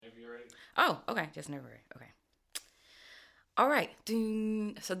Oh, okay. Just February. Okay. All right.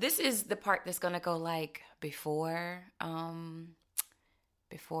 So this is the part that's gonna go like before my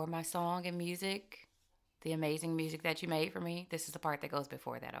song and music, the amazing music that you made for me. This is the part that goes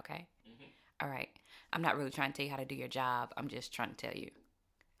before that. Okay. All right. I'm not really trying to tell you how to do your job. I'm just trying to tell you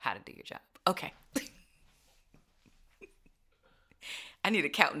how to do your job. Okay. I need a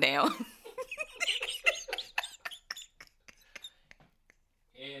countdown.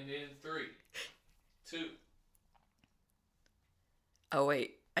 And then 3, 2. Oh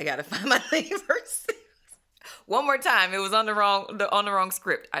wait, I gotta find my name first. One more time. It was on the wrong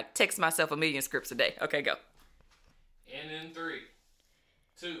script. I text myself a million scripts a day. Okay, go. And then 3,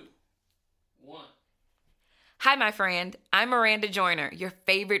 2, 1. Hi, my friend. I'm Miranda Joyner, your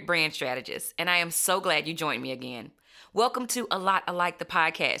favorite brand strategist, and I am so glad you joined me again. Welcome to A Lot Alike, the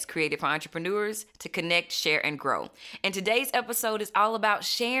podcast created for entrepreneurs to connect, share, and grow. And today's episode is all about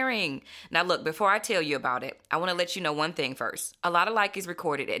sharing. Now, look, before I tell you about it, I want to let you know one thing first. A Lot Alike is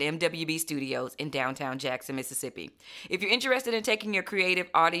recorded at MWB Studios in downtown Jackson, Mississippi. If you're interested in taking your creative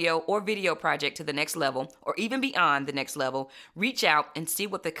audio or video project to the next level, or even beyond the next level, reach out and see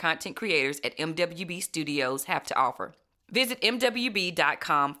what the content creators at MWB Studios have to offer. Visit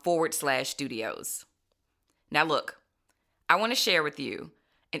mwb.com/studios. Now, look. I want to share with you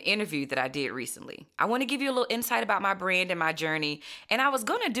an interview that I did recently. I want to give you a little insight about my brand and my journey, and I was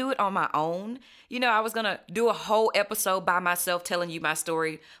going to do it on my own. You know, I was going to do a whole episode by myself telling you my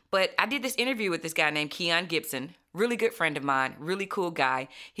story, but I did this interview with this guy named Keon Gibson, really good friend of mine, really cool guy.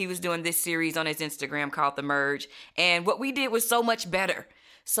 He was doing this series on his Instagram called The Merge, and what we did was so much better.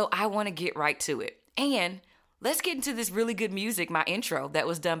 So I want to get right to it. And let's get into this really good music, my intro, that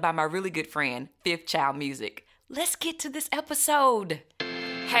was done by my really good friend, Fifth Child Music. Let's get to this episode.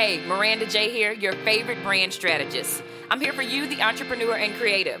 Hey, Miranda J here, your favorite brand strategist. I'm here for you, the entrepreneur and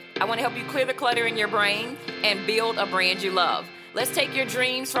creative. I want to help you clear the clutter in your brain and build a brand you love. Let's take your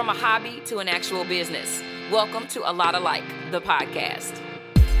dreams from a hobby to an actual business. Welcome to A Lot Alike, the podcast.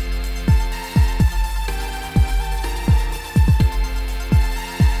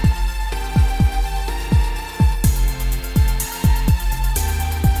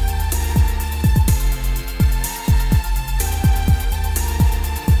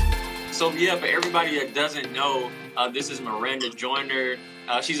 So yeah, for everybody that doesn't know, this is Miranda Joyner.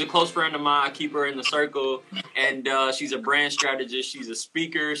 She's a close friend of mine. I keep her in the circle, and she's a brand strategist. She's a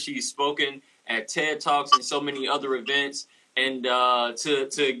speaker. She's spoken at TED Talks and so many other events. And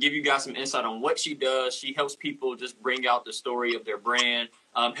to give you guys some insight on what she does, she helps people just bring out the story of their brand,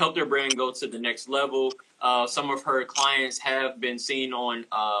 help their brand go to the next level. Some of her clients have been seen on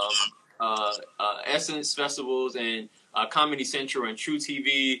Essence festivals and Comedy Central and True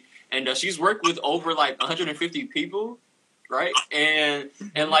TV. And she's worked with over like 150 people, right? And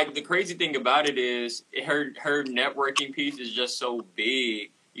like the crazy thing about it is her networking piece is just so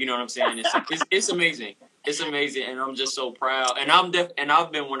big. You know what I'm saying? It's amazing. It's amazing, and I'm just so proud. And I've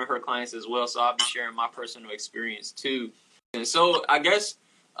been one of her clients as well, so I'll be sharing my personal experience too. And so I guess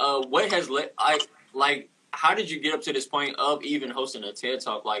what has led like how did you get up to this point of even hosting a TED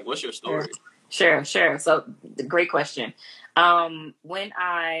Talk? Like, what's your story? Sure. So great question.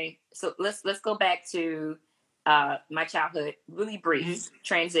 So let's go back to my childhood, really brief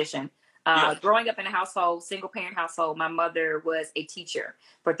transition. Growing up in a household, single parent household, my mother was a teacher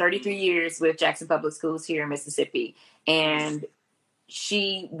for 33 years with Jackson Public Schools here in Mississippi. And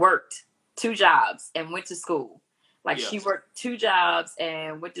she worked 2 jobs and went to school. She worked 2 jobs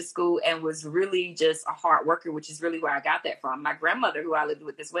and went to school and was really just a hard worker, which is really where I got that from. My grandmother, who I lived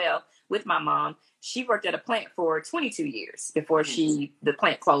with as well, with my mom, she worked at a plant for 22 years before the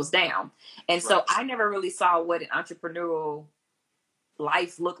plant closed down. And so I never really saw what an entrepreneurial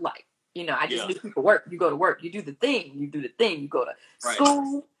life looked like. You know, I just knew people work. You go to work, you do the thing, you go to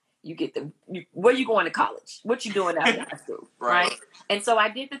school, you get where you going to college? What you doing after high school? Right. And so I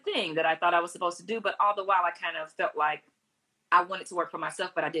did the thing that I thought I was supposed to do, but all the while I kind of felt like I wanted to work for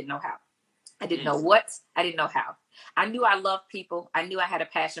myself, but I didn't know how. I didn't know what. I didn't know how. I knew I loved people. I knew I had a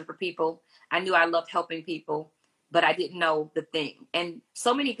passion for people. I knew I loved helping people, but I didn't know the thing. And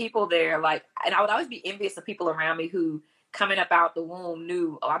so many people there, and I would always be envious of people around me who coming up out the womb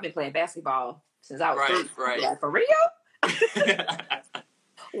knew, I've been playing basketball since I was 3. Right. Yeah, for real?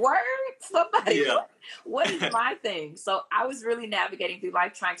 Word? Somebody. Yeah. What is my thing? So I was really navigating through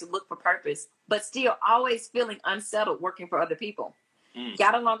life trying to look for purpose, but still always feeling unsettled working for other people.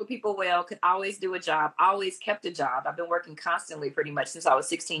 Got along with people well, could always do a job, always kept a job. I've been working constantly pretty much since I was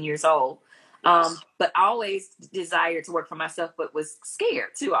 16 years old. But always desired to work for myself, but was scared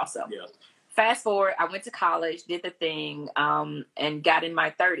too also. fast forward, I went to college, did the thing, and got in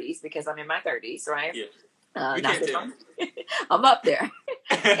my 30s because I'm in my 30s, right? Yeah. We Not can't that tell. I'm up there,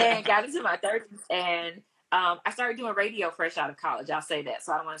 and got into my 30s, and I started doing radio fresh out of college. I'll say that,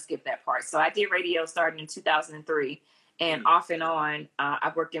 so I don't want to skip that part. So I did radio starting in 2003, and off and on,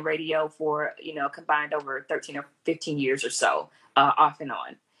 I've worked in radio for combined over 13 or 15 years or so, off and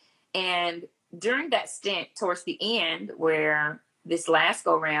on. And during that stint, towards the end, where this last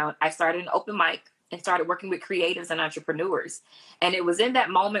go round, I started an open mic and started working with creatives and entrepreneurs. And it was in that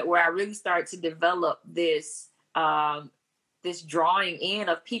moment where I really started to develop this this drawing in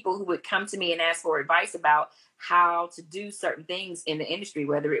of people who would come to me and ask for advice about how to do certain things in the industry,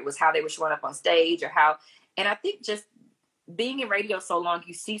 whether it was how they were showing up on stage or how. And I think just being in radio so long,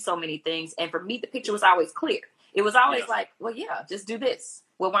 you see so many things. And for me, the picture was always clear. It was always like, well, yeah, just do this.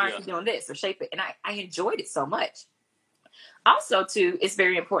 Well, why aren't you doing this or shape it? And I enjoyed it so much. Also, too, it's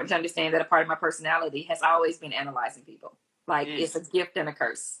very important to understand that a part of my personality has always been analyzing people. Like, it's a gift and a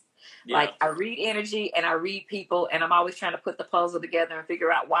curse. Yeah. Like, I read energy and I read people, and I'm always trying to put the puzzle together and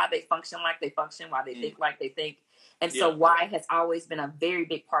figure out why they function like they function, why they think like they think. And so why has always been a very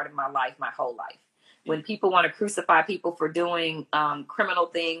big part of my life, my whole life. When people want to crucify people for doing criminal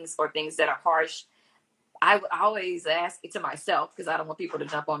things or things that are harsh, I would always ask it to myself, because I don't want people to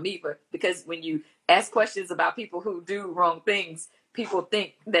jump on me, but because when you ask questions about people who do wrong things, people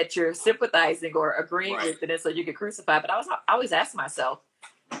think that you're sympathizing or agreeing with it, and so you get crucified. But I always ask myself,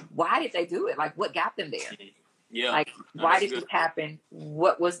 why did they do it? Like, what got them there? Yeah. Like, why did this happen?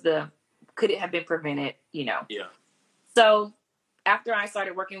 What was could it have been prevented? Yeah. So after I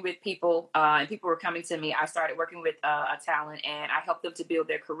started working with people and people were coming to me, I started working with a talent, and I helped them to build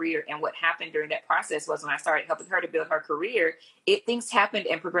their career. And what happened during that process was, when I started helping her to build her career, things happened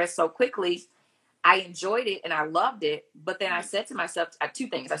and progressed so quickly. I enjoyed it and I loved it. But then I said to myself two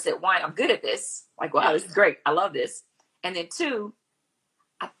things. I said, one, I'm good at this. Like, wow, this is great. I love this. And then two,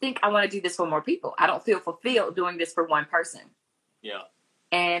 I think I want to do this for more people. I don't feel fulfilled doing this for one person. Yeah.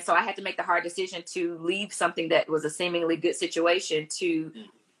 And so I had to make the hard decision to leave something that was a seemingly good situation to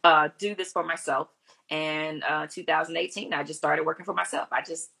do this for myself. And 2018, I just started working for myself. I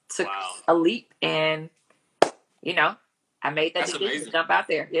just took a leap, and, I made that decision to jump out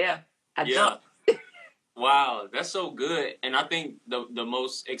there. Yeah. I jumped. Wow, that's so good. And I think the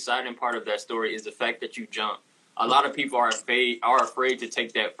most exciting part of that story is the fact that you jumped. A lot of people are afraid to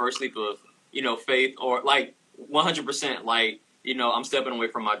take that first leap of, faith, or like 100%, like, I'm stepping away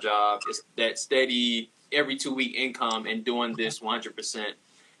from my job. It's that steady every 2-week income and doing this 100%.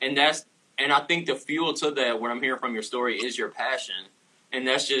 And I think the fuel to that, what I'm hearing from your story, is your passion. And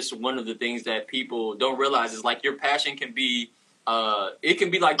that's just one of the things that people don't realize, is like your passion can be, it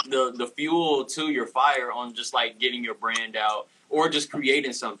can be like the fuel to your fire on just like getting your brand out, or just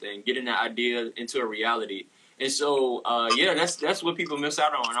creating something, getting that idea into a reality. And so, that's what people miss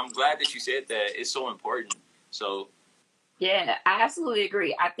out on. And I'm glad that you said that. It's so important. So. Yeah, I absolutely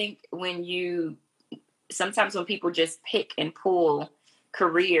agree. I think sometimes when people just pick and pull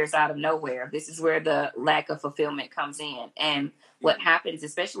careers out of nowhere, this is where the lack of fulfillment comes in. And what happens,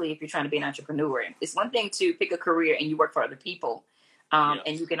 especially if you're trying to be an entrepreneur, it's one thing to pick a career and you work for other people,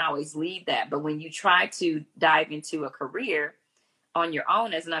 and you can always lead that. But when you try to dive into a career on your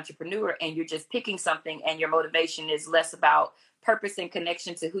own as an entrepreneur, and you're just picking something, and your motivation is less about purpose and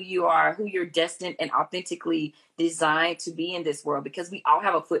connection to who you are, who you're destined and authentically designed to be in this world, because we all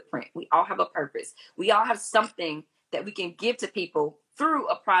have a footprint. We all have a purpose. We all have something that we can give to people through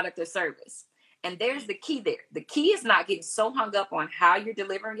a product or service. And there's the key there. The key is not getting so hung up on how you're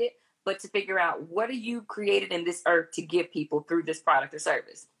delivering it, but to figure out, what are you created in this earth to give people through this product or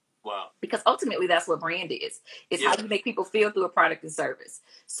service? Wow. Because ultimately that's what brand is. It's how you make people feel through a product and service.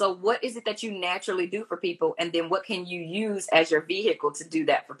 So what is it that you naturally do for people? And then what can you use as your vehicle to do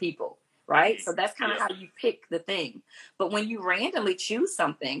that for people? Right? So that's kind of how you pick the thing. But when you randomly choose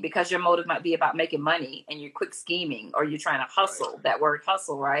something because your motive might be about making money, and you're quick scheming, or you're trying to hustle, that word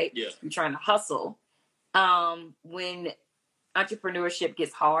hustle, right? Yeah. You're trying to hustle. When entrepreneurship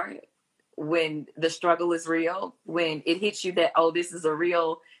gets hard, when the struggle is real, when it hits you that,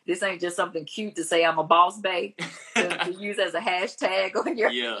 this ain't just something cute to say I'm a boss babe, to use as a hashtag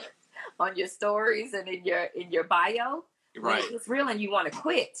on your stories and in your bio. Right. When it's real and you want to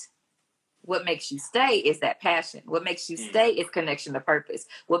quit, what makes you stay is that passion. What makes you stay is connection to purpose.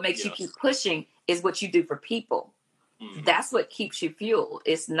 What makes you keep pushing is what you do for people. That's what keeps you fueled.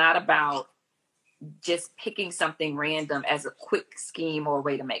 It's not about just picking something random as a quick scheme or a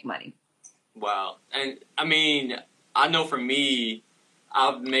way to make money. Wow. And I mean, I know for me,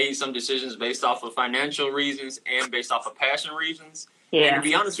 I've made some decisions based off of financial reasons and based off of passion reasons. Yeah. And to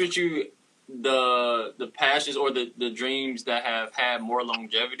be honest with you, the passions or the dreams that have had more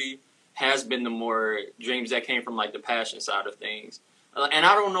longevity has been the more dreams that came from like the passion side of things. And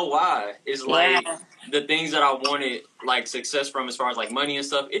I don't know why. It's like the things that I wanted like success from as far as like money and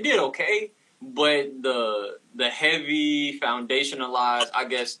stuff, it did okay. But the heavy foundationalized, I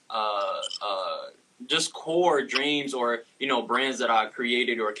guess, just core dreams or, you know, brands that I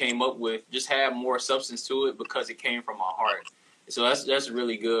created or came up with just had more substance to it because it came from my heart. So that's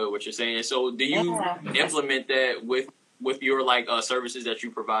really good what you're saying. So do you implement that with your like services that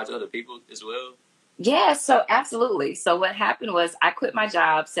you provide to other people as well? Yeah, so absolutely. So what happened was I quit my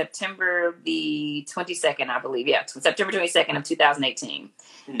job September the 22nd, I believe. Yeah, September 22nd of 2018.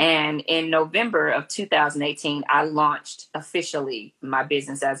 Mm-hmm. And in November of 2018, I launched officially my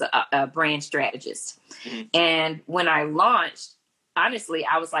business as a brand strategist. Mm-hmm. And when I launched, honestly,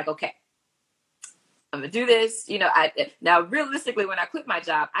 I was like, okay, I'm going to do this. You know, now realistically, when I quit my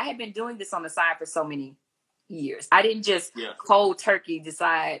job, I had been doing this on the side for so many years. I didn't just cold turkey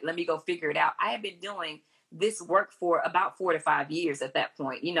decide, let me go figure it out. I had been doing this work for about 4 to 5 years at that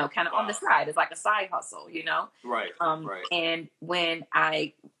point, you know, kind of on the side. It's like a side hustle, you know? Right. And when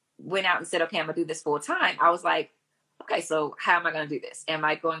I went out and said, okay, I'm going to do this full time, I was like, okay, so how am I going to do this? Am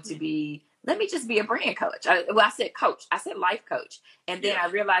I going to be, let me just be a brand coach. I said coach. I said life coach. And then I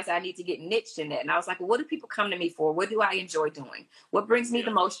realized I need to get niched in that. And I was like, well, what do people come to me for? What do I enjoy doing? What brings me the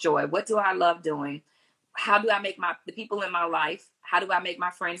most joy? What do I love doing? How do I make the people in my life? How do I make my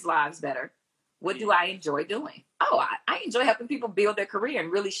friends' lives better? What do I enjoy doing? Oh, I enjoy helping people build their career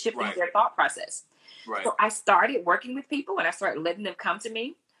and really shifting their thought process. Right. So I started working with people and I started letting them come to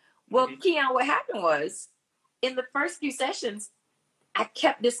me. Well, Keon, what happened was in the first few sessions, I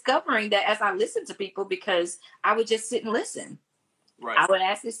kept discovering that as I listened to people, because I would just sit and listen. Right. I would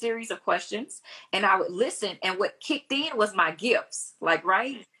ask a series of questions and I would listen. And what kicked in was my gifts, like,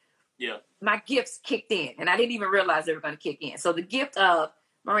 right? Yeah. My gifts kicked in and I didn't even realize they were going to kick in. So the gift of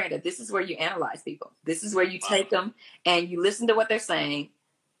Miranda, this is where you analyze people. This is where you take them and you listen to what they're saying,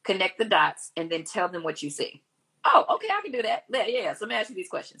 connect the dots, and then tell them what you see. Oh, okay, I can do that. Yeah. So let me ask you these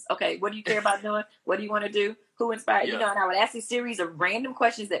questions. Okay, what do you care about doing? What do you want to do? Who inspired you? You know, and I would ask these series of random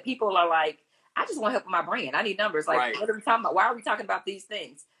questions that people are like, I just want help with my brand. I need numbers. Like, what are we talking about? Why are we talking about these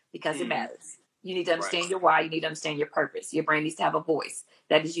things? Because it matters. You need to understand your why. You need to understand your purpose. Your brand needs to have a voice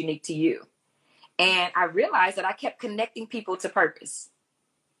that is unique to you. And I realized that I kept connecting people to purpose.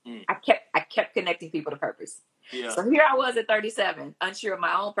 I kept connecting people to purpose. Yeah. So here I was at 37, unsure of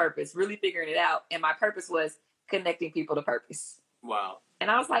my own purpose, really figuring it out. And my purpose was connecting people to purpose. Wow. And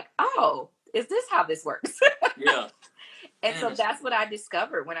I was like, oh, is this how this works? Yeah. And so that's what I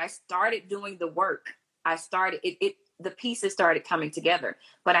discovered when I started doing the work. I started the pieces started coming together,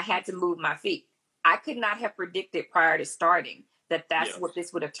 but I had to move my feet. I could not have predicted prior to starting that that's what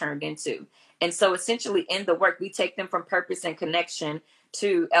this would have turned into. And so essentially in the work, we take them from purpose and connection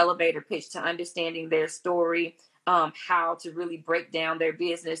to elevator pitch, to understanding their story, how to really break down their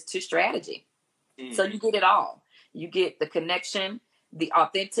business, to strategy. So you get it all. You get the connection, the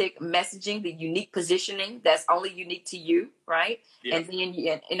authentic messaging, the unique positioning that's only unique to you, right? Yeah. And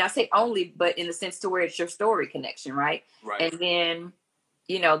then, and I say only, but in the sense to where it's your story connection, right? Right. And then,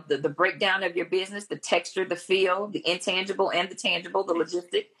 you know, the breakdown of your business, the texture, the feel, the intangible and the tangible, the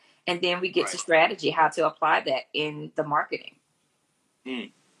logistic. And then we get to strategy, how to apply that in the marketing.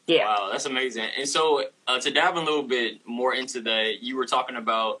 Yeah. Wow, that's amazing. And so to dive a little bit more into that, you were talking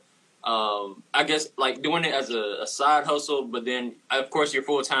about, I guess, like doing it as a side hustle, but then, of course, you're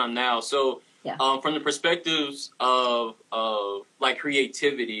full-time now. So from the perspectives of like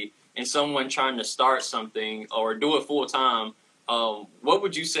creativity and someone trying to start something or do it full-time, what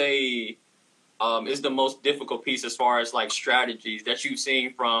would you say is the most difficult piece as far as like strategies that you've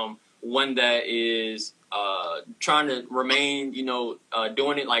seen from one that is trying to remain, you know,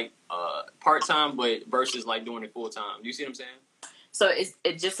 doing it like part-time, but versus like doing it full-time? Do you see what I'm saying? So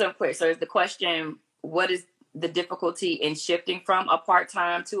it's just so quick. So is the question, what is the difficulty in shifting from a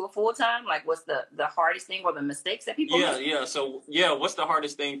part-time to a full-time? Like what's the hardest thing or the mistakes that people make? Yeah. So what's the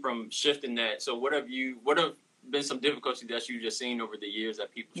hardest thing from shifting that? So what have been some difficulties that you've just seen over the years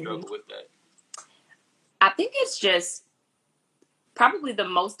that people struggle with that? I think it's just probably the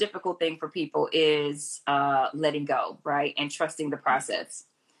most difficult thing for people is letting go, right? And trusting the process.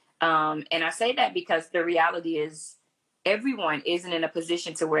 And I say that because the reality is everyone isn't in a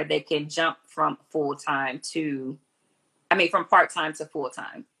position to where they can jump from part-time to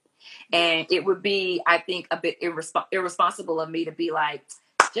full-time. And it would be, I think, a bit irresponsible of me to be like,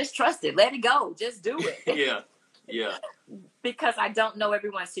 just trust it, let it go, just do it. Yeah. Because I don't know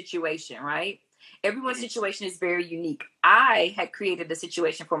everyone's situation, right? Everyone's situation is very unique. I had created a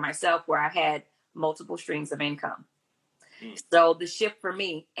situation for myself where I had multiple streams of income. So the shift for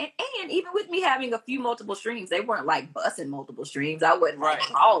me, and even with me having a few multiple streams, they weren't like busting multiple streams. I wasn't like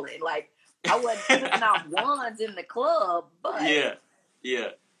calling, like I wasn't putting out ones in the club, but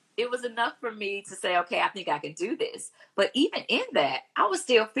it was enough for me to say, okay, I think I can do this. But even in that, I was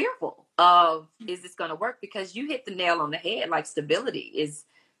still fearful of, is this going to work? Because you hit the nail on the head. Like, stability is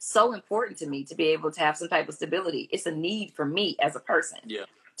so important to me, to be able to have some type of stability. It's a need for me as a person.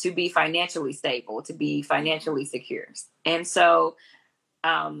 To be financially stable, to be financially secure. And so,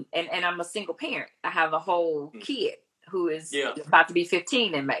 and I'm a single parent. I have a whole kid who is about to be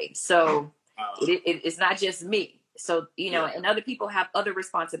 15 in May. So it's not just me. So, and other people have other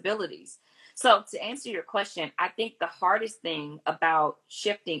responsibilities. So to answer your question, I think the hardest thing about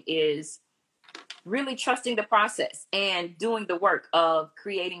shifting is really trusting the process and doing the work of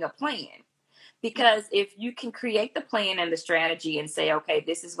creating a plan. Because if you can create the plan and the strategy and say, okay,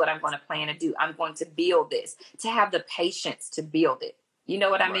 this is what I'm going to plan to do. I'm going to build this, to have the patience to build it. You know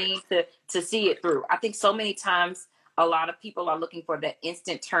what I mean? To see it through. I think so many times a lot of people are looking for that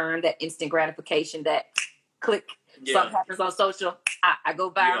instant turn, that instant gratification, that click. Something happens on social. I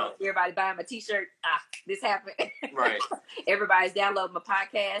go viral. Everybody buying my t-shirt. This happened. Everybody's downloading my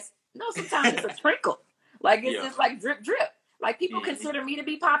podcast. No, sometimes it's a trickle. Like, it's just like drip, drip. Like, people consider me to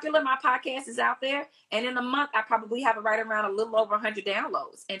be popular. My podcast is out there. And in a month, I probably have it right around a little over 100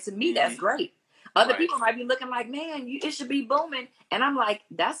 downloads. And to me, that's great. Other people might be looking like, man, it should be booming. And I'm like,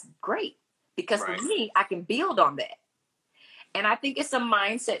 that's great. Because for me, I can build on that. And I think it's a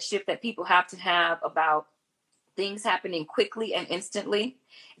mindset shift that people have to have about things happening quickly and instantly.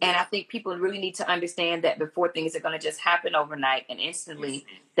 And I think people really need to understand that before things are going to just happen overnight and instantly,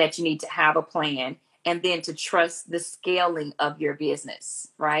 that you need to have a plan. And then to trust the scaling of your business,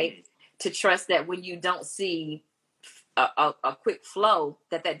 right? To trust that when you don't see a quick flow,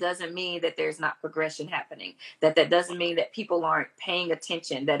 that doesn't mean that there's not progression happening, that doesn't mean that people aren't paying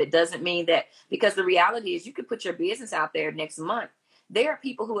attention, that it doesn't mean that, because the reality is you could put your business out there next month. There are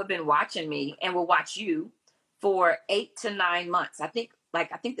people who have been watching me and will watch you for 8 to 9 months. I think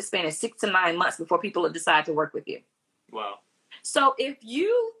the span is 6 to 9 months before people will decide to work with you. Wow. So if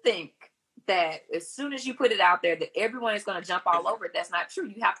you think that as soon as you put it out there that everyone is going to jump all over it, that's not true.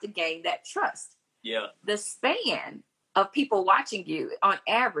 You have to gain that trust. The span of people watching you on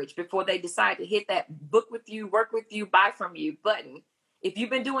average before they decide to hit that book with you, work with you, buy from you button, if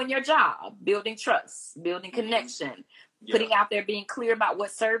you've been doing your job, building trust, building connection, putting out there, being clear about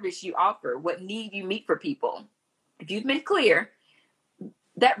what service you offer, what need you meet for people, if you've been clear,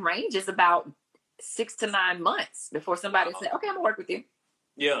 that range is about 6 to 9 months before somebody says, okay, I'm gonna work with you.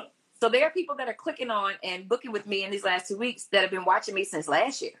 So there are people that are clicking on and booking with me in these last 2 weeks that have been watching me since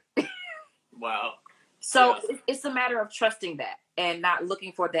last year. So it's a matter of trusting that and not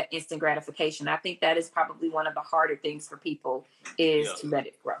looking for that instant gratification. I think that is probably one of the harder things for people is to let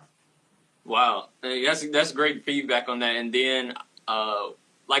it grow. Wow. That's great feedback on that. And then,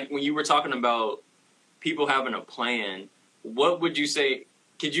 like when you were talking about people having a plan, what would you say,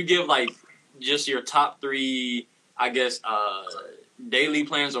 could you give like just your top 3, I guess, daily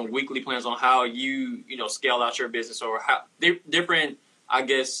plans or weekly plans on how you scale out your business, or how different, I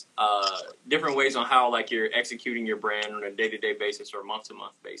guess, different ways on how like you're executing your brand on a day-to-day basis or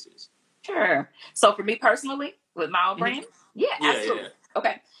month-to-month basis? Sure. So for me personally, with my own brand, absolutely.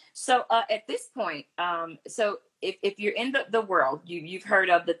 Okay. So at this point, so if you're in the world, you've heard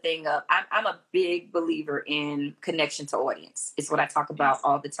of the thing of, I'm a big believer in connection to audience. It's what I talk about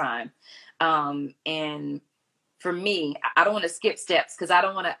all the time. And for me, I don't want to skip steps because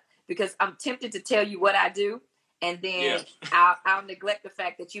I'm tempted to tell you what I do. And then I'll neglect the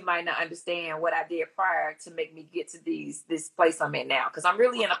fact that you might not understand what I did prior to make me get to this place I'm in now. Because I'm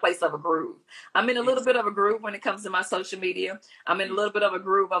really in a place of a groove. I'm in a little bit of a groove when it comes to my social media. I'm in a little bit of a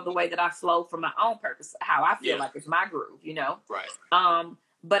groove of the way that I flow for my own purpose, how I feel like it's my groove,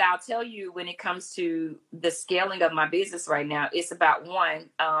 But I'll tell you, when it comes to the scaling of my business right now, it's about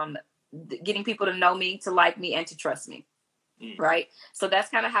getting people to know me, to like me, and to trust me. Right. So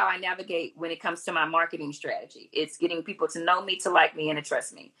that's kind of how I navigate when it comes to my marketing strategy. It's getting people to know me, to like me, and to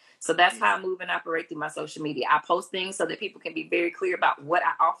trust me. So that's how I move and operate through my social media. I post things so that people can be very clear about what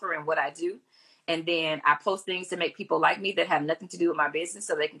I offer and what I do. And then I post things to make people like me that have nothing to do with my business,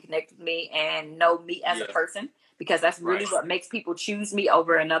 so they can connect with me and know me as a person, because that's really what makes people choose me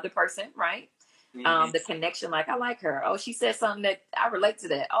over another person. Right. The connection, like, I like her. Oh, she said something that I relate to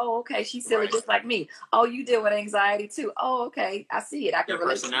that. Oh, okay. She's silly just like me. Oh, you deal with anxiety too. Oh, okay. I see it. I can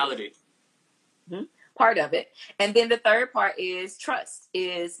relate personality. to it. part of it. And then the third part is trust.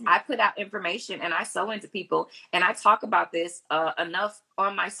 Is I put out information and I sow into people, and I talk about this enough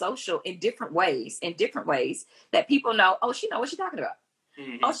on my social in different ways that people know, oh, she knows what she's talking about.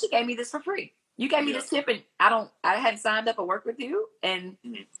 Mm-hmm. Oh, she gave me this for free. You gave me this tip, and I hadn't signed up or worked with you, and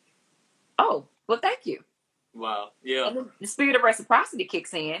oh, well, thank you. Wow. Yeah. And then the spirit of reciprocity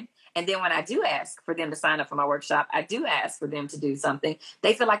kicks in. And then when I do ask for them to sign up for my workshop, I do ask for them to do something.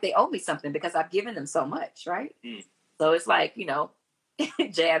 They feel like they owe me something because I've given them so much, right? So it's like,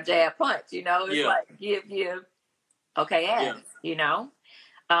 jab, jab, punch, it's like give, okay, ask,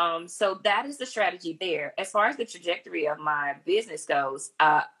 So that is the strategy there. As far as the trajectory of my business goes,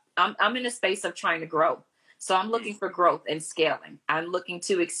 I'm in a space of trying to grow. So I'm looking for growth and scaling. I'm looking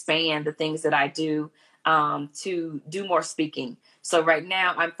to expand the things that I do, to do more speaking. So right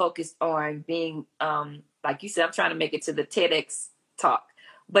now I'm focused on being, like you said, I'm trying to make it to the TEDx talk,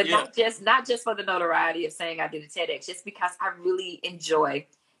 but not just for the notoriety of saying I did a TEDx, just because I really enjoy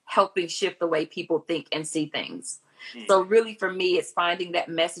helping shift the way people think and see things. So really for me, it's finding that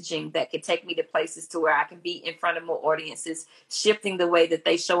messaging that can take me to places to where I can be in front of more audiences, shifting the way that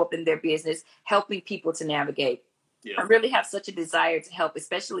they show up in their business, helping people to navigate. Yeah. I really have such a desire to help,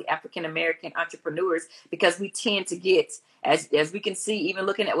 especially African-American entrepreneurs, because we tend to get, as we can see, even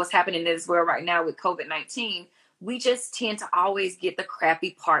looking at what's happening in this world right now with COVID-19, we just tend to always get the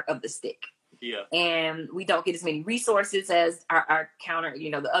crappy part of the stick. Yeah. And we don't get as many resources as our counter,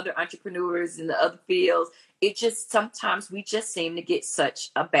 the other entrepreneurs in the other fields. It just, sometimes we just seem to get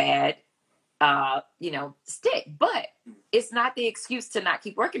such a bad, stick, but it's not the excuse to not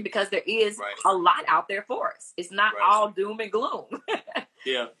keep working, because there is a lot out there for us. It's not all doom and gloom.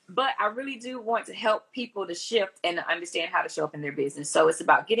 Yeah. But I really do want to help people to shift and to understand how to show up in their business. So it's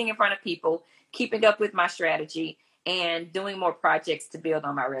about getting in front of people, keeping up with my strategy, and doing more projects to build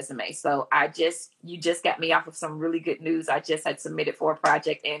on my resume. So you just got me off of some really good news. I just had submitted for a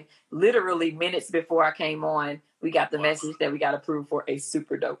project, and literally minutes before I came on, we got the message that we got approved for a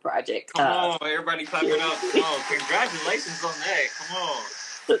super dope project. Come on, everybody clap it up. Come on, congratulations on that. Come on.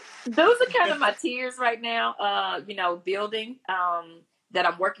 So those are kind of my tears right now, building that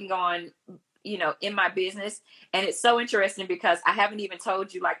I'm working on, in my business. And it's so interesting because I haven't even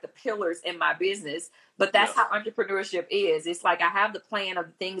told you like the pillars in my business, but that's how entrepreneurship is. It's like I have the plan of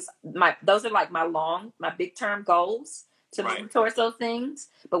things. Those are like my big term goals to move towards those things.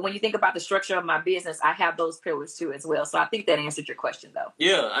 But when you think about the structure of my business, I have those pillars too as well. So I think that answered your question though.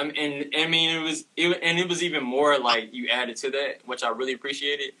 Yeah. It was even more like you added to that, which I really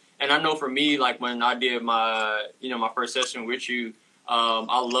appreciated. And I know for me, like when I did my, my first session with you,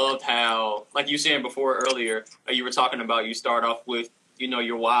 I loved how, like you said before earlier, you were talking about you start off with,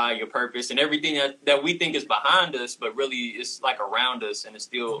 your why, your purpose, and everything that we think is behind us, but really it's like around us and it's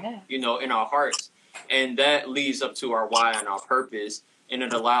still, in our hearts. And that leads up to our why and our purpose. And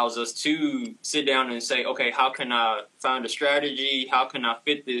it allows us to sit down and say, okay, how can I find a strategy? How can I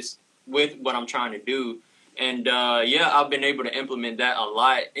fit this with what I'm trying to do? And I've been able to implement that a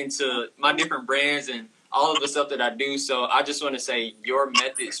lot into my different brands and all of the stuff that I do. So I just want to say your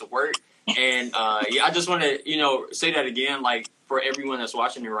methods work. And I just want to, say that again, like for everyone that's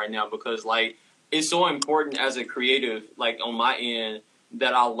watching it right now, because like it's so important as a creative, like on my end,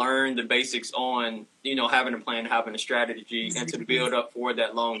 that I learn the basics on, having a plan, having a strategy, and to build up for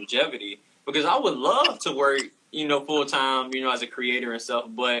that longevity. Because I would love to work, full time, as a creator and stuff,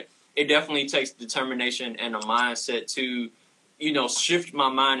 but it definitely takes determination and a mindset to, shift my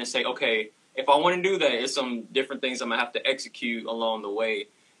mind and say, okay, if I want to do that, it's some different things I'm gonna have to execute along the way.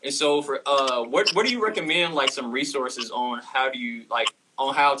 And so, for what do you recommend, like some resources on how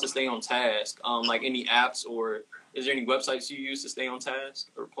to stay on task? Like any apps, or is there any websites you use to stay on task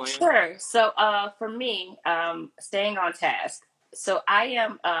or plan? Sure. So for me, staying on task. So I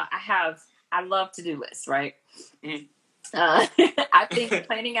love to-do lists, right? Mm-hmm. I think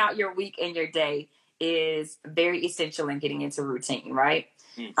planning out your week and your day is very essential in getting into routine, right?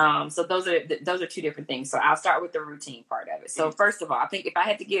 Mm-hmm. So those are two different things. So I'll start with the routine part of it. So first of all, I think if I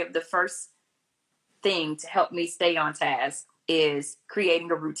had to give the first thing to help me stay on task is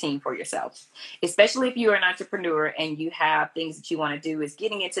creating a routine for yourself, especially if you're an entrepreneur and you have things that you want to do, is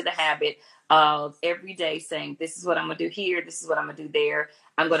getting into the habit of every day saying, this is what I'm going to do here. This is what I'm going to do there.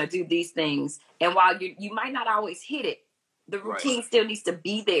 I'm going to do these things. And while you might not always hit it, the routine still needs to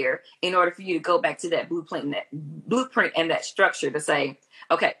be there in order for you to go back to that blueprint and that structure to say,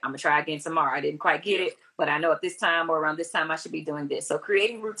 okay, I'm gonna try again tomorrow. I didn't quite get it, but I know at this time or around this time I should be doing this. So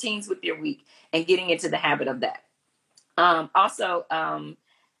creating routines with your week and getting into the habit of that. Also,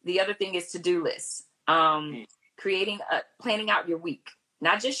 the other thing is to-do lists. Planning out your week.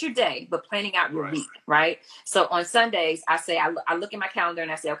 not just your day, but planning out your Right. week, right? So on Sundays, I look at my calendar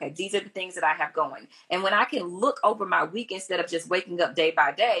and I say, okay, these are the things that I have going. And when I can look over my week instead of just waking up day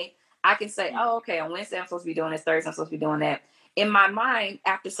by day, I can say, oh, okay, on Wednesday, I'm supposed to be doing this. Thursday, I'm supposed to be doing that. In my mind,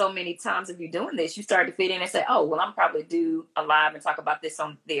 after so many times of you doing this, you start to fit in and say, oh, well, I'm probably do a live and talk about this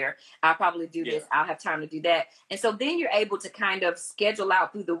on there. I'll probably do this. I'll have time to do that. And so then you're able to kind of schedule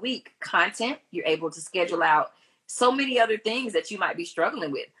out through the week content. You're able to schedule out so many other things that you might be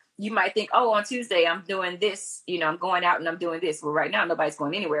struggling with. You might think, oh, on Tuesday, I'm doing this, I'm going out and I'm doing this. Well, right now, nobody's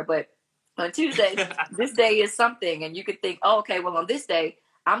going anywhere, but on Tuesday, this day is something. And you could think, oh, okay, well, on this day,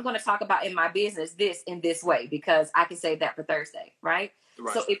 I'm going to talk about in my business this in this way because I can save that for Thursday, right?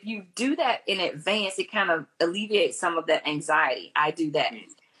 So if you do that in advance, it kind of alleviates some of that anxiety. I do that.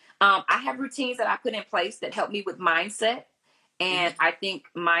 I have routines that I put in place that help me with mindset. And I think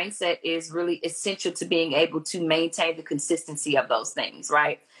mindset is really essential to being able to maintain the consistency of those things,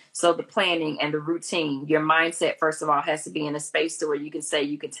 right? So the planning and the routine, your mindset, first of all, has to be in a space to where you can say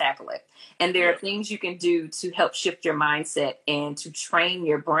you can tackle it. And there are things you can do to help shift your mindset and to train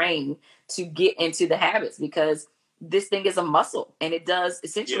your brain to get into the habits, because this thing is a muscle and it does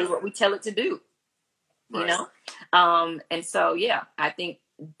essentially what we tell it to do, you know? And so, I think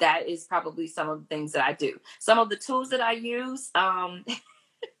that is probably some of the things that I do. Some of the tools that I use,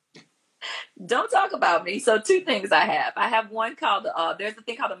 don't talk about me. So 2 things I have. I have one called, there's a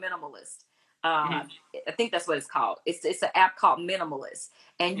thing called a Minimalist. I think that's what it's called. It's an app called Minimalist.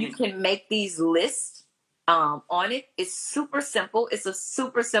 And you can make these lists on it. It's super simple. It's a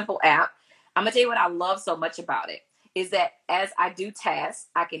super simple app. I'm going to tell you what I love so much about it is that as I do tasks,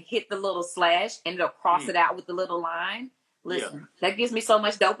 I can hit the little slash and it'll cross it out with the little line. Listen, that gives me so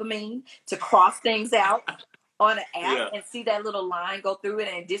much dopamine to cross things out on an app and see that little line go through it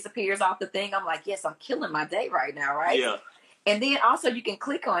and it disappears off the thing. I'm like, yes, I'm killing my day right now, right? Yeah. And then also you can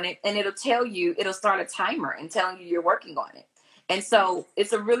click on it and it'll start a timer and telling you you're working on it. And so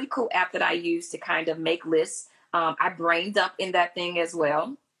it's a really cool app that I use to kind of make lists. I brain dump in that thing as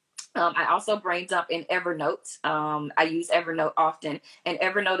well. I also brain dump in Evernote. I use Evernote often. And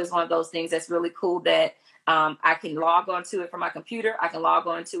Evernote is one of those things that's really cool that I can log on to it from my computer. I can log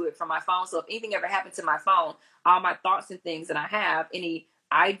on to it from my phone. So if anything ever happened to my phone, all my thoughts and things that I have, any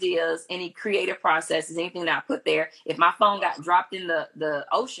ideas, any creative processes, anything that I put there, if my phone got dropped in the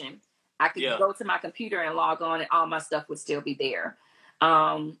ocean, I could go to my computer and log on and all my stuff would still be there.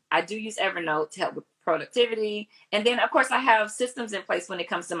 I do use Evernote to help with productivity. And then, of course, I have systems in place when it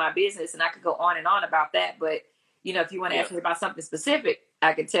comes to my business, and I could go on and on about that. But, if you want to ask me about something specific,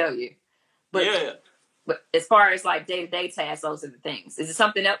 I can tell you. But But as far as like day-to-day tasks, those are the things. Is it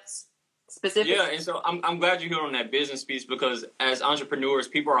something else specific? Yeah, and so I'm glad you're here on that business piece, because as entrepreneurs,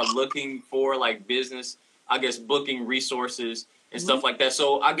 people are looking for like business, I guess, booking resources and stuff like that.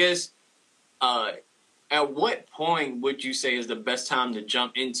 So I guess at what point would you say is the best time to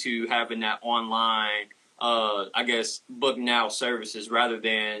jump into having that online, I guess, book now services rather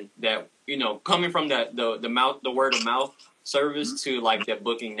than that, coming from that the word of mouth service to like that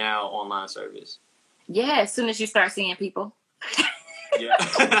booking now online service? Yeah, as soon as you start seeing people. Yeah.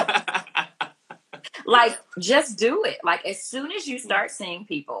 Like, just do it. Like, as soon as you start seeing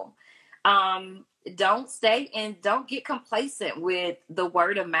people, don't stay and don't get complacent with the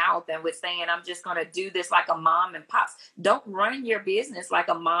word of mouth and with saying, I'm just going to do this like a mom and pops. Don't run your business like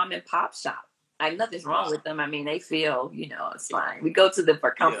a mom and pop shop. Like, nothing's wrong with them. I mean, they feel, it's fine. We go to them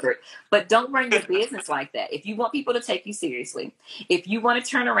for comfort, but don't run your business like that. If you want people to take you seriously, if you want to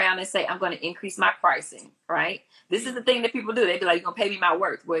turn around and say, I'm going to increase my pricing, right? This is the thing that people do. They be like, you're going to pay me my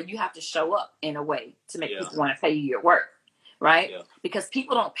worth. Well, you have to show up in a way to make people want to pay you your worth, right? Yeah. Because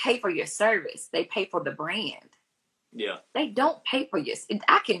people don't pay for your service. They pay for the brand. Yeah. They don't pay for your,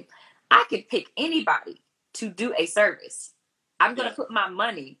 I can pick anybody to do a service. I'm going to put my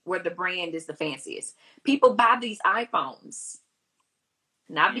money where the brand is the fanciest. People buy these iPhones,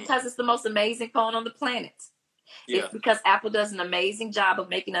 not because it's the most amazing phone on the planet. Yeah. It's because Apple does an amazing job of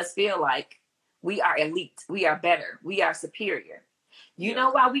making us feel like we are elite, we are better, we are superior. You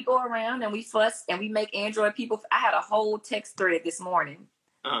know why we go around and we fuss and we make Android people? I had a whole text thread this morning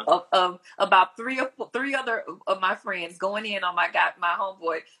of about three other of my friends going in on my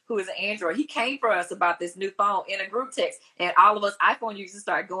homeboy who is an Android. He came for us about this new phone in a group text, and all of us iPhone users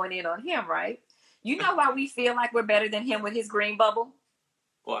start going in on him, right? You know why we feel like we're better than him with his green bubble?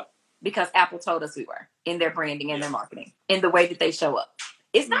 What? Because Apple told us we were, in their branding and their marketing, in the way that they show up.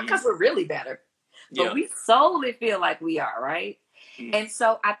 It's not because we're really better, but we solely feel like we are, right? And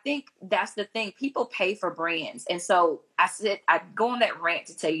so I think that's the thing. People pay for brands. And so I go on that rant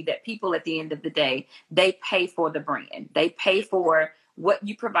to tell you that people at the end of the day, they pay for the brand. They pay for what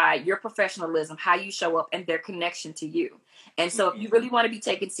you provide, your professionalism, how you show up, and their connection to you. And so if you really want to be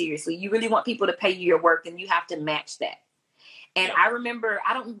taken seriously, you really want people to pay you your work, then you have to match that. And I remember,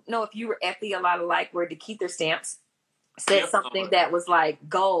 I don't know if you were at the A Lot Alike where DeKeither Stamps said something that was like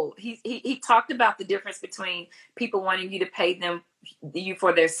gold. He talked about the difference between people wanting you to pay you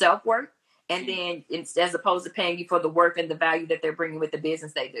for their self-worth, and then as opposed to paying you for the work and the value that they're bringing with the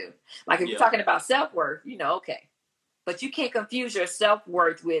business they do. Like if you're talking about self-worth, okay. But you can't confuse your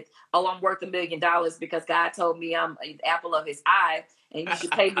self-worth with, oh, I'm worth $1 million because God told me I'm the apple of his eye and you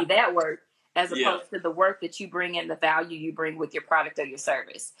should pay me that worth, as opposed to the work that you bring and the value you bring with your product or your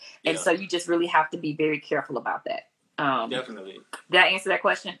service. And so you just really have to be very careful about that. Definitely. Did I answer that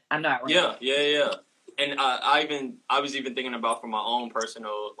question? I'm not. Right? Yeah. And I was even thinking about from my own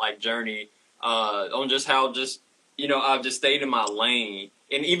personal journey on just how I've just stayed in my lane.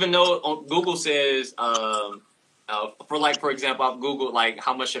 And even though Google says for example, I've Googled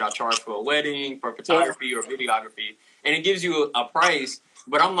how much should I charge for a wedding, for photography or videography, and it gives you a price.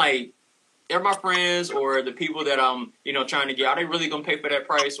 But I'm like, they're my friends or the people that I'm trying to get. Are they really gonna pay for that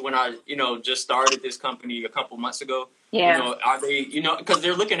price when I just started this company a couple months ago? Yeah. Are they because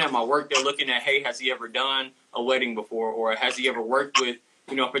they're looking at my work. They're looking at, hey, has he ever done a wedding before, or has he ever worked with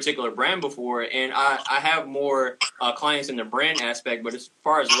a particular brand before? And I have more clients in the brand aspect, but as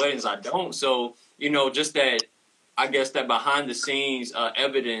far as weddings, I don't. So just that. I guess that behind the scenes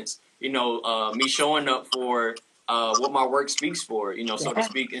evidence, me showing up for what my work speaks for, so to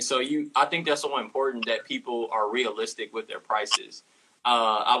speak. And so I think that's so important that people are realistic with their prices.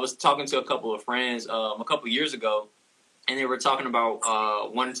 I was talking to a couple of friends a couple of years ago, and they were talking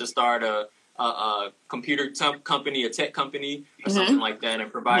about wanting to start a computer company, a tech company, or something like that,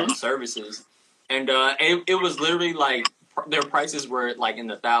 and providing services. And it was literally their prices were in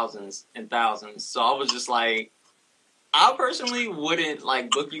the thousands and thousands. So I was just like, I personally wouldn't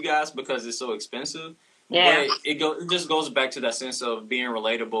book you guys because it's so expensive. Yeah. But it just goes back to that sense of being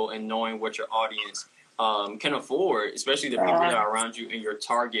relatable and knowing what your audience can afford, especially the people that are around you and your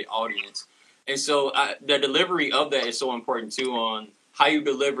target audience. And so the delivery of that is so important too, on how you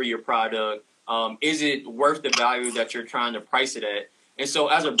deliver your product. Is it worth the value that you're trying to price it at? And so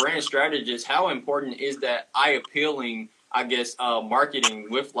as a brand strategist, how important is that eye-appealing, marketing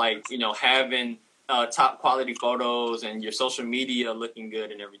with having top quality photos and your social media looking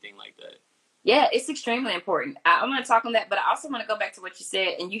good and everything like that? Yeah, it's extremely important. I'm going to talk on that, but I also want to go back to what you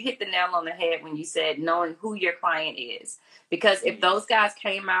said, and you hit the nail on the head when you said knowing who your client is. Because if those guys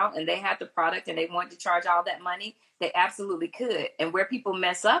came out and they had the product and they wanted to charge all that money, they absolutely could. And where people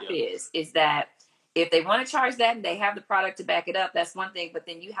mess up is that if they want to charge that and they have the product to back it up, that's one thing. But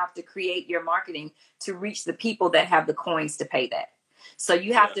then you have to create your marketing to reach the people that have the coins to pay that. So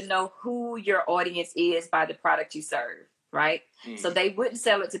you have to know who your audience is by the product you serve, right? So they wouldn't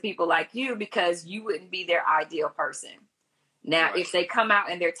sell it to people like you because you wouldn't be their ideal person. Now, if they come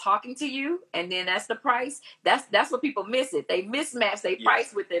out and they're talking to you and then that's the price, that's what people miss it. They mismatch their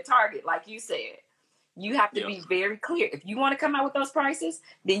price with their target, like you said. You have to be very clear. If you want to come out with those prices,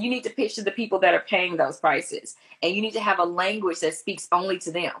 then you need to pitch to the people that are paying those prices. And you need to have a language that speaks only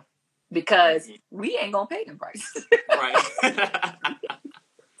to them. Because we ain't gonna pay them prices. Right.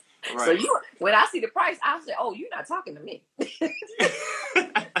 So when I see the price, I say, "Oh, you're not talking to me."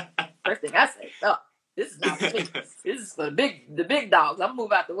 First thing I say, "Oh, this is not for me. This is for the big dogs. I'm gonna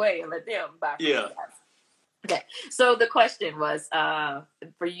move out the way and let them buy." Okay. So the question was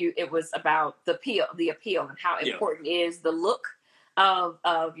for you. It was about the appeal, and how important is the look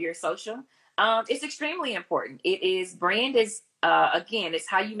of your social. It's extremely important. Brand is. Again, it's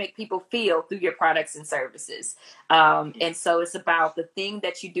how you make people feel through your products and services. And so it's about the thing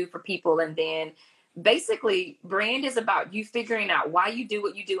that you do for people. And then basically brand is about you figuring out why you do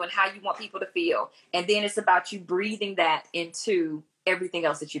what you do and how you want people to feel. And then it's about you breathing that into everything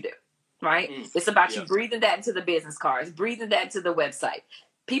else that you do, right? It's about you breathing that into the business cards, breathing that into the website.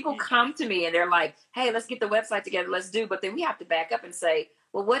 People come to me and they're like, hey, let's get the website together. Let's do. But then we have to back up and say,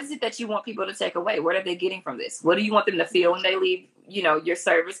 well, what is it that you want people to take away? What are they getting from this? What do you want them to feel when they leave, your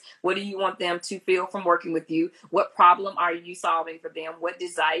service? What do you want them to feel from working with you? What problem are you solving for them? What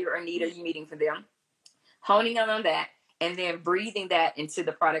desire or need are you meeting for them? Honing in on that and then breathing that into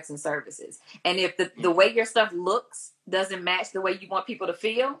the products and services. And if the way your stuff looks doesn't match the way you want people to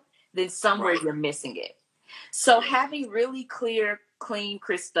feel, then somewhere you're missing it. So having really clear, clean,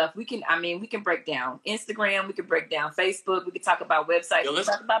 crisp stuff, we can break down Instagram, we can break down Facebook, we can talk about websites, we can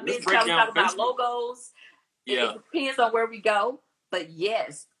talk about business, we can talk about logos. It depends on where we go. But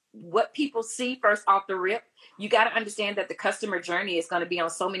yes, what people see first off the rip. You got to understand that the customer journey is going to be on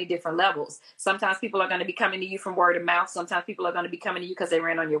so many different levels. Sometimes people are going to be coming to you from word of mouth. Sometimes people are going to be coming to you because they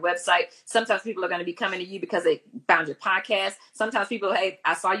ran on your website. Sometimes people are going to be coming to you because they found your podcast. Sometimes people, hey,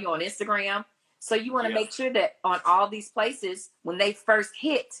 I saw you on Instagram. So you want to make sure that on all these places, when they first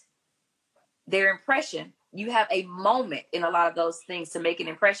hit their impression, you have a moment in a lot of those things to make an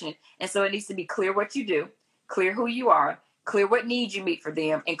impression. And so it needs to be clear what you do, clear who you are, clear what needs you meet for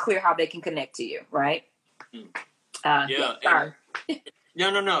them, and clear how they can connect to you, right? Sorry.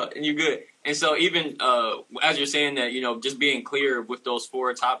 No, you're good. And so even as you're saying that, just being clear with those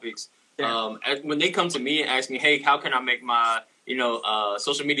 4 topics, when they come to me and ask me, hey, how can I make my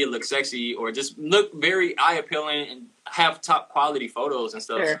social media look sexy or just look very eye appealing and have top quality photos and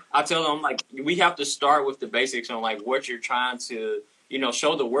stuff, I tell them, like, we have to start with the basics on like what you're trying to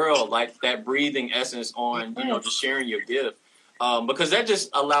show the world, like that breathing essence on just sharing your gift, because that just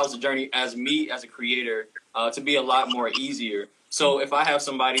allows the journey as a creator to be a lot more easier. So if I have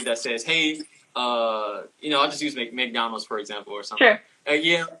somebody that says, hey, I'll just use McDonald's for example or something.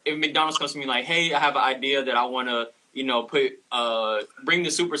 If McDonald's comes to me like, hey, I have an idea that I want to bring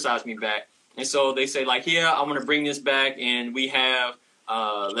the Super Size Me back. And so they say like, yeah, I want to bring this back, and we have,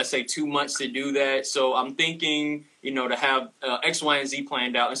 let's say 2 months to do that. So I'm thinking, to have X, Y, and Z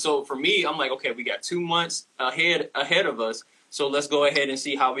planned out. And so for me, I'm like, okay, we got 2 months ahead of us. So let's go ahead and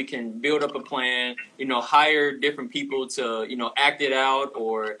see how we can build up a plan, hire different people to, act it out,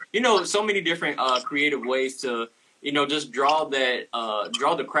 or, so many different creative ways to, just draw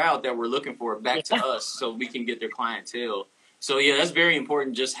the crowd that we're looking for back to us so we can get their clientele. So, yeah, that's very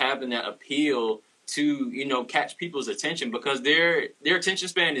important, just having that appeal to, catch people's attention, because their attention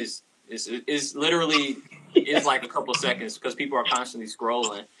span is literally is like a couple seconds because people are constantly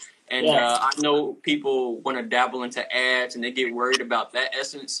scrolling. And I know people want to dabble into ads and they get worried about that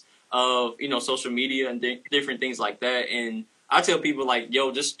essence of, social media and different things like that. And I tell people like,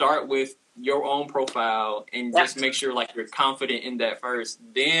 yo, just start with your own profile and just make sure like you're confident in that first.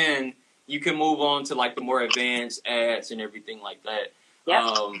 Then you can move on to like the more advanced ads and everything like that.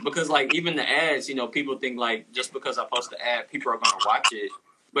 Because like even the ads, people think like just because I post the ad, people are going to watch it.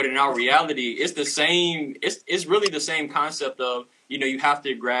 But in our reality, it's the same. It's really the same concept of, you have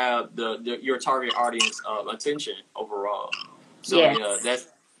to grab your target audience attention overall. So I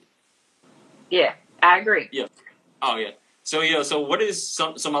agree. Yeah. Oh yeah. So what is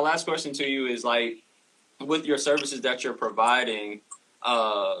so my last question to you is like, with your services that you're providing,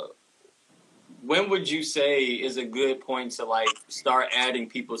 when would you say is a good point to like start adding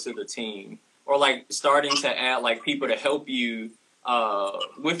people to the team, or like starting to add like people to help you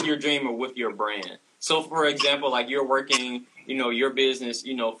with your dream or with your brand? So for example, like you're working, your business,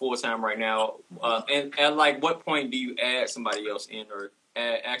 full time right now, and at like what point do you add somebody else in or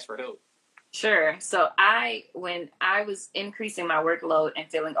ask for help? Sure. So when I was increasing my workload and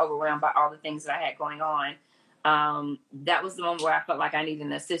feeling overwhelmed by all the things that I had going on, that was the moment where I felt like I needed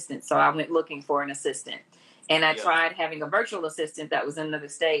an assistant. So I went looking for an assistant, and I tried having a virtual assistant that was in another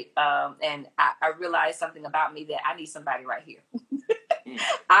state. And I realized something about me that I need somebody right here.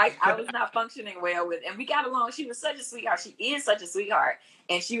 I was not functioning well with, and we got along. She was such a sweetheart. She is such a sweetheart,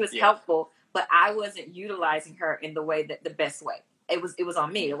 and she was helpful, but I wasn't utilizing her in the way that the best way. It was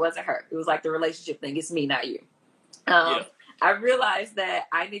on me. It wasn't her. It was like the relationship thing. It's me, not you. I realized that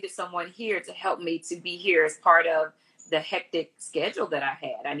I needed someone here to help me to be here as part of the hectic schedule that I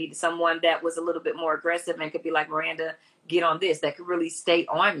had. I needed someone that was a little bit more aggressive and could be like, Miranda, get on this, that could really stay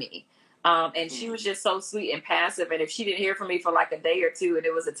on me. And she was just so sweet and passive. And if she didn't hear from me for like a day or two and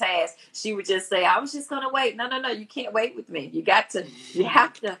it was a task, she would just say, I was just going to wait. No, you can't wait with me. You have to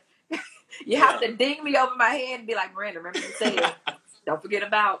ding me over my head and be like, Miranda, remember you said, don't forget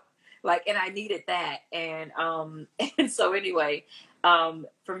about, like, and I needed that. And so anyway,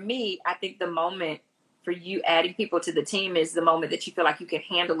 for me, I think the moment for you adding people to the team is the moment that you feel like you can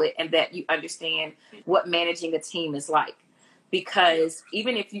handle it and that you understand what managing a team is like. Because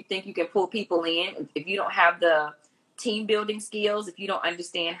even if you think you can pull people in, if you don't have the team building skills, if you don't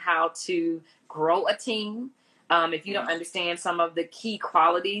understand how to grow a team, if you don't understand some of the key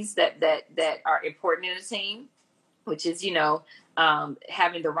qualities that are important in a team, which is,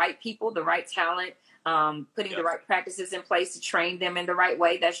 having the right people, the right talent, putting the right practices in place to train them in the right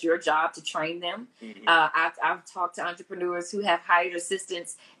way. That's your job to train them. I've talked to entrepreneurs who have hired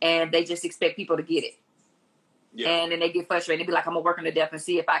assistants and they just expect people to get it. And then they get frustrated. They'd be like, I'm going to work on the deaf and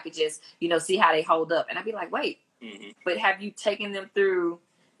see if I could just, see how they hold up. And I'd be like, wait, but have you taken them through?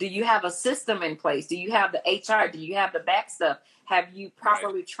 Do you have a system in place? Do you have the HR? Do you have the back stuff? Have you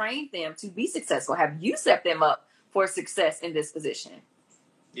properly trained them to be successful? Have you set them up for success in this position?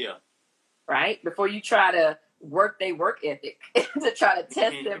 Yeah. Right? Before you try to work their work ethic to try to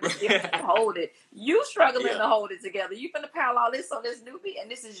test them to see if they can hold it. You struggling to hold it together. You finna pile all this on this newbie, and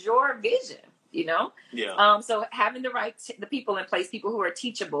this is your vision, you know? Yeah. So having the people in place, people who are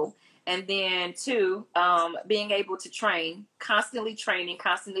teachable, and then two, being able to train, constantly training,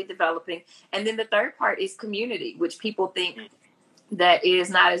 constantly developing. And then the third part is community, which people think that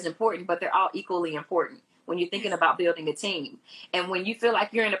is not as important, but they're all equally important when you're thinking about building a team. And when you feel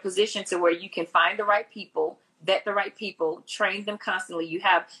like you're in a position to where you can find the right people, vet the right people, train them constantly, you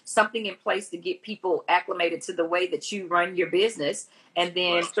have something in place to get people acclimated to the way that you run your business. And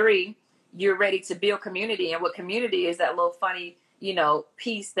then three, you're ready to build community. And what community is, that little funny,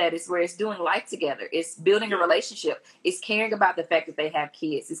 piece that is where it's doing life together. It's building a relationship. It's caring about the fact that they have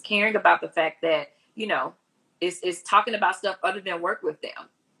kids. It's caring about the fact that, it's talking about stuff other than work with them,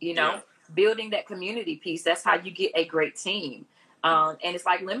 building that community piece. That's how you get a great team. And it's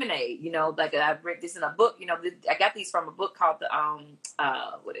like lemonade, like I've read this in a book, I got these from a book called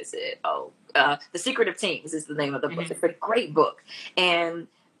what is it? The Secret of Teams is the name of the book. It's a great book. And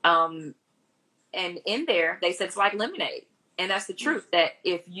in there, they said it's like lemonade. And that's the truth, that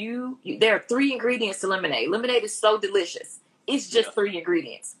if there are 3 ingredients to lemonade. Lemonade is so delicious. It's just 3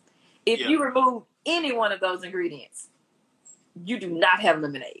 ingredients. If you remove any one of those ingredients, you do not have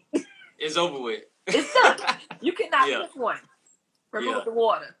lemonade. It's over with. It's done. You cannot pick one. Remove the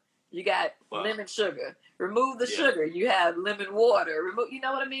water. You got lemon sugar. Remove the sugar. You have lemon water. You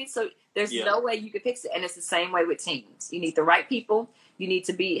know what I mean? So there's no way you can fix it. And it's the same way with teams. You need the right people. You need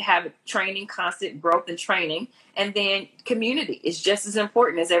to have training, constant growth and training. And then community is just as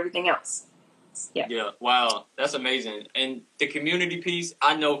important as everything else. Yeah. Wow. That's amazing. And the community piece,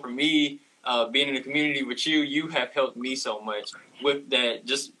 I know for me, being in the community with you, you have helped me so much with that.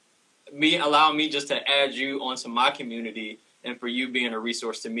 Just allowing me just to add you onto my community, and for you being a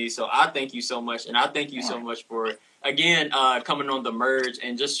resource to me. So I thank you so much. And I thank you so much for, again, coming on The Merge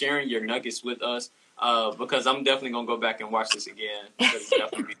and just sharing your nuggets with us, because I'm definitely going to go back and watch this again. It's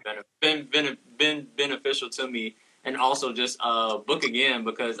definitely been beneficial to me. And also just book again,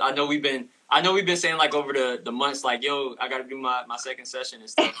 because I know we've been saying like over the months, like, yo, I got to do my second session and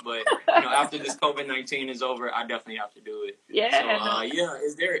stuff. But after this COVID-19 is over, I definitely have to do it. Yeah. So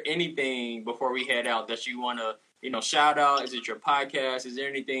is there anything before we head out that you want to shout out? Is it your podcast? Is there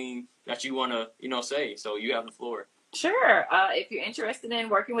anything that you want to say? So you have the floor. Sure. If you're interested in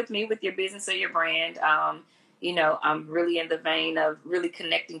working with me with your business or your brand, I'm really in the vein of really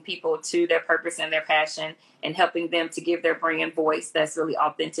connecting people to their purpose and their passion, and helping them to give their brand voice that's really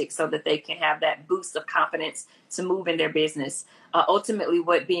authentic, so that they can have that boost of confidence to move in their business. Ultimately,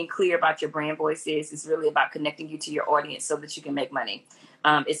 what being clear about your brand voice is really about connecting you to your audience so that you can make money.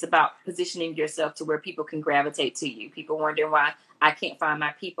 It's about positioning yourself to where people can gravitate to you. People wondering why I can't find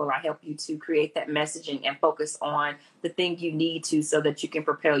my people. I help you to create that messaging and focus on the thing you need to, so that you can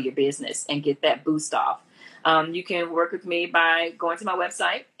propel your business and get that boost off. You can work with me by going to my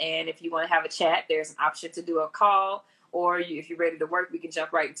website, and if you want to have a chat, there's an option to do a call, or if you're ready to work, we can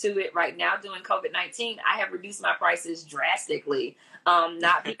jump right to it. Right now, during COVID-19, I have reduced my prices drastically,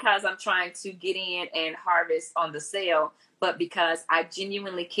 not because I'm trying to get in and harvest on the sale, but because I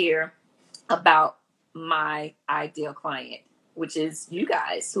genuinely care about my ideal client, which is you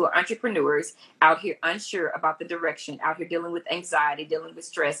guys who are entrepreneurs out here unsure about the direction, out here dealing with anxiety, dealing with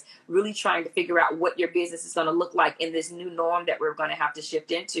stress, really trying to figure out what your business is going to look like in this new norm that we're going to have to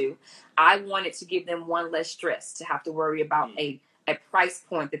shift into. I wanted to give them one less stress to have to worry about a price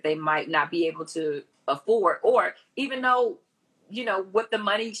point that they might not be able to afford, or even know what the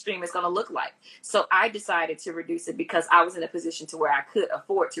money stream is going to look like. So I decided to reduce it because I was in a position to where I could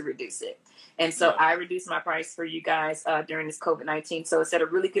afford to reduce it. And so I reduced my price for you guys during this COVID-19. So it's at a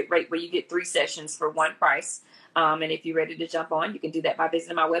really good rate where you get 3 sessions for one price. And if you're ready to jump on, you can do that by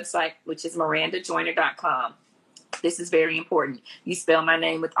visiting my website, which is mirandajoyner.com. This is very important. You spell my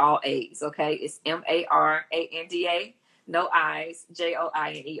name with all A's, okay? It's Maranda, no I's,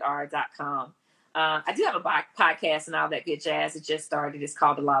 JOINER.com. I do have a podcast and all that good jazz. It just started. It's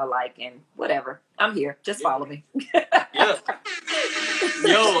called A Lot of Like, and whatever. I'm here. Just follow me. Yeah.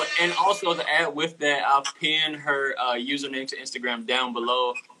 Yo, and also to add with that, I'll pin her username to Instagram down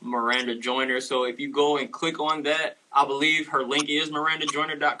below, Miranda Joyner. So if you go and click on that, I believe her link is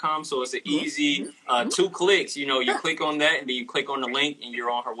mirandajoyner.com. So it's an easy 2 clicks. You click on that, and then you click on the link, and you're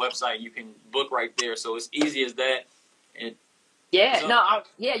on her website. You can book right there. So it's easy as that. And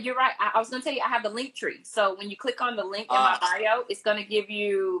you're right. I was going to tell you, I have the link tree. So when you click on the link in my bio, it's going to give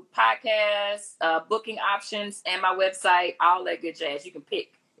you podcasts, booking options, and my website, all that good jazz. You can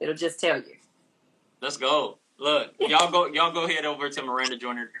pick. It'll just tell you. Let's go. Look, y'all go head over to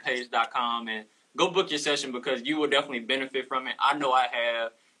MirandaJoynerPage.com and go book your session because you will definitely benefit from it. I know I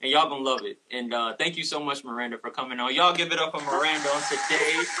have, and y'all gonna love it. And thank you so much, Miranda, for coming on. Y'all give it up for Miranda on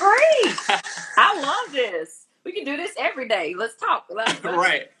today. Great. I love this. We can do this every day. Let's talk.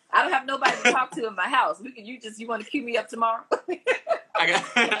 Right. I don't have nobody to talk to in my house. You want to cue me up tomorrow?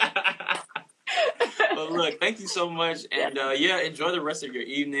 Well, look, thank you so much. And enjoy the rest of your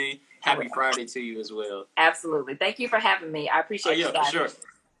evening. Happy Friday to you as well. Absolutely. Thank you for having me. I appreciate you guys. For sure.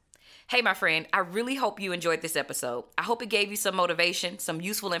 Hey, my friend, I really hope you enjoyed this episode. I hope it gave you some motivation, some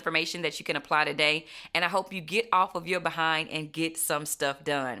useful information that you can apply today, and I hope you get off of your behind and get some stuff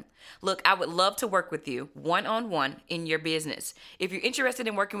done. Look, I would love to work with you one-on-one in your business. If you're interested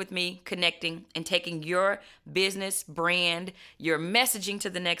in working with me, connecting, and taking your business, brand, your messaging to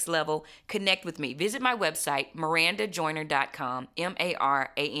the next level, connect with me. Visit my website, MirandaJoyner.com,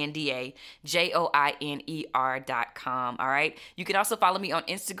 MarandaJoyner.com, all right? You can also follow me on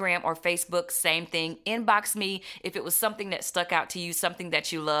Instagram or Facebook, same thing. Inbox me if it was something that stuck out to you, something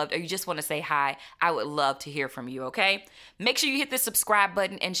that you loved, or you just want to say hi. I would love to hear from you, okay? Make sure you hit the subscribe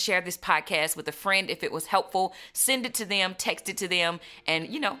button and share this podcast with a friend if it was helpful. Send it to them, text it to them, and,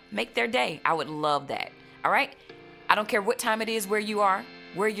 make their day. I would love that. All right? I don't care what time it is, where you are,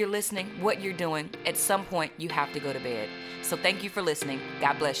 where you're listening, what you're doing. At some point, you have to go to bed. So thank you for listening.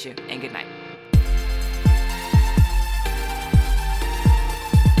 God bless you, and good night.